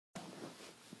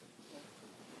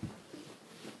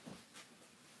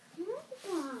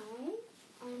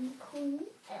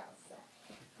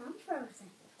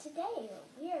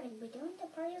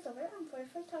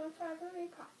first time forever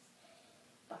reprise.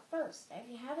 But first, if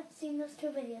you haven't seen those two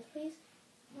videos, please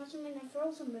watch them in the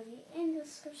Frozen movie in the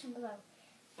description below.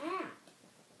 And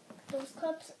those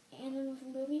clips in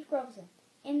the movie Frozen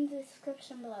in the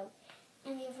description below.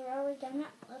 And if you've already done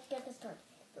that, let's get this started.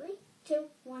 3, 2,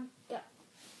 1, go.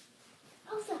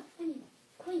 Elsa,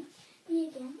 Queen, me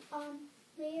again.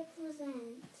 They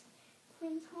represent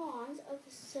Prince Hans of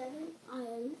the Seven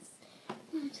Islands.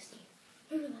 Now just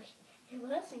everybody, you're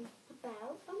listening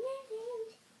about a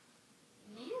marriage.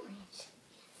 Marriage? Yes.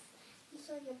 It's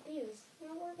like a fuse.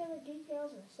 Now we're going to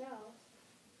details ourselves.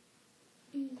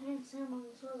 The time ceremony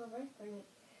as well as a birth party.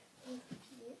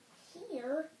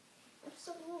 Here?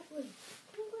 Absolutely.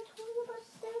 We're talking about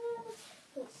status.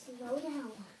 But slow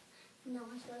down. No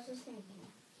one's supposed to stand here.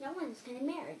 No one's getting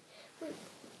married. Wait,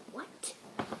 what?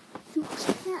 You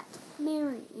can't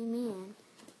marry a man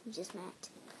you just met.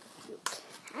 You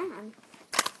can.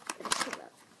 But true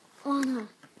love. Anna,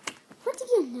 what do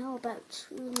you know about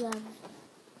true love?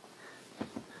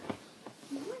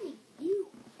 Morning, you.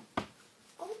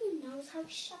 All you know is how to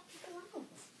shut people out.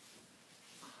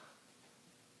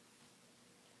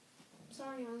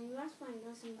 Sorry, Anna, you asked my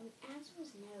lesson, but the answer was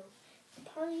no. The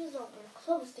party is over.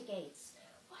 Close the gates.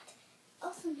 What?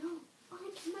 Elsa, no.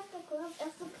 Anna, can I get gloves?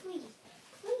 Elsa, please.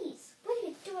 Please. What are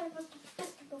you doing? It was the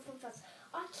best of both of us.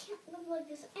 I can't live like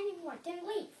this anymore. Then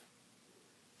leave.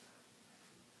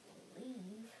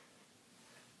 Leave?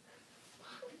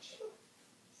 What would you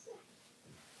say?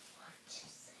 What would you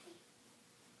say?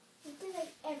 What did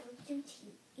I ever do to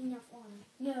you? Enough,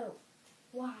 Anna. No.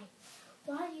 Why?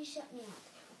 Why do you shut me out?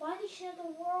 Why do you shut the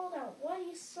world out? What are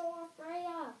you so afraid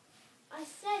of? I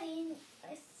said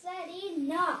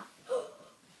enough.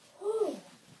 Oh,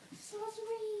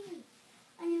 sorcery.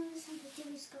 I know there's something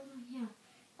serious going on here.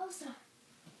 Elsa.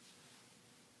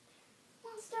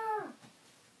 Monster.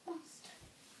 Monster.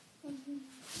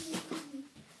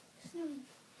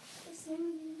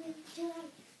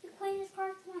 The queen is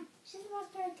part of one. She's the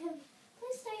most activity.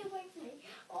 Please stay away from me.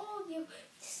 All of you,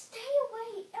 stay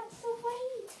away. Elsa,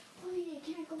 wait. Oh, you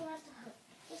can't go after her.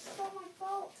 This is all my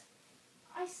fault.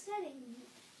 I said it.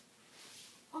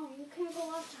 Oh, you can't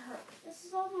go after her. This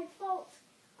is all my fault.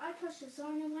 I pushed her, so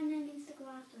I'm the one that needs to go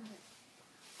after her.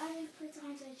 I did 3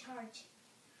 times I charge.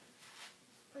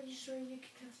 Are you sure you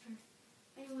can trust her?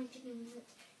 I don't want you to lose it.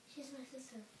 She's my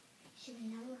sister. She would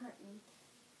never hurt me.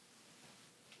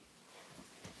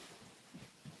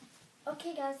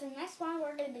 Okay, guys, the next one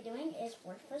we're going to be doing is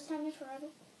for the first time in forever,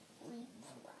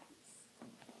 reprise.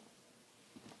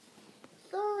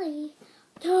 3,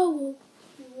 2,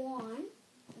 1,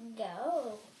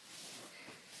 go.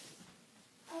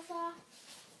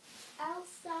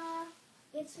 Elsa,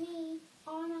 it's me,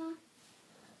 Anna.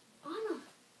 Anna.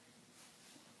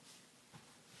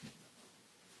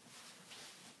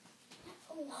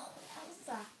 Oh,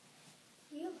 Elsa,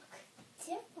 you look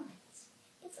different.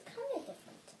 It's kind of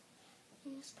different.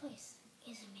 And this place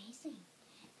is amazing.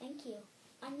 Thank you.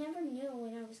 I never knew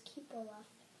when I was keeper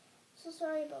left. So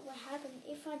sorry about what happened.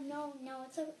 If I'd known, no,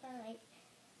 it's alright.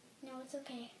 No, it's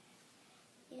okay.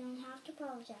 You don't have to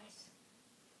apologize.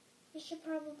 You should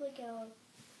probably go,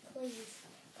 please.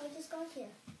 I just got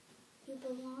here. You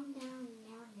belong down in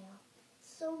Narville.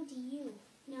 So do you.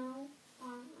 No, I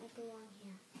belong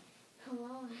here.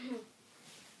 Hello.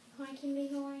 I can be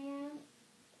who I am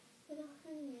without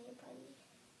hurting anybody.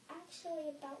 Actually,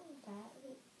 about that,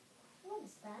 what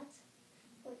is that?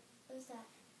 What is that?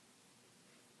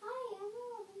 Hi,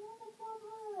 Emma, the one that brought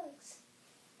hugs.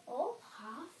 Oh,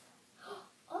 Huff.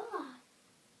 Hola.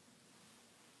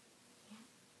 Yeah,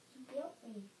 you built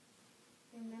me.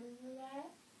 Remember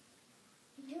that?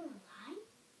 You're alive?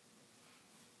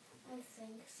 I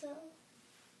think so.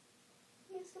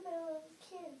 You used to be little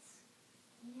kids.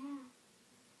 Yeah.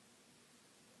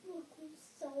 Look, we're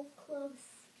so close.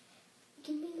 We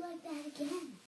can be like that again.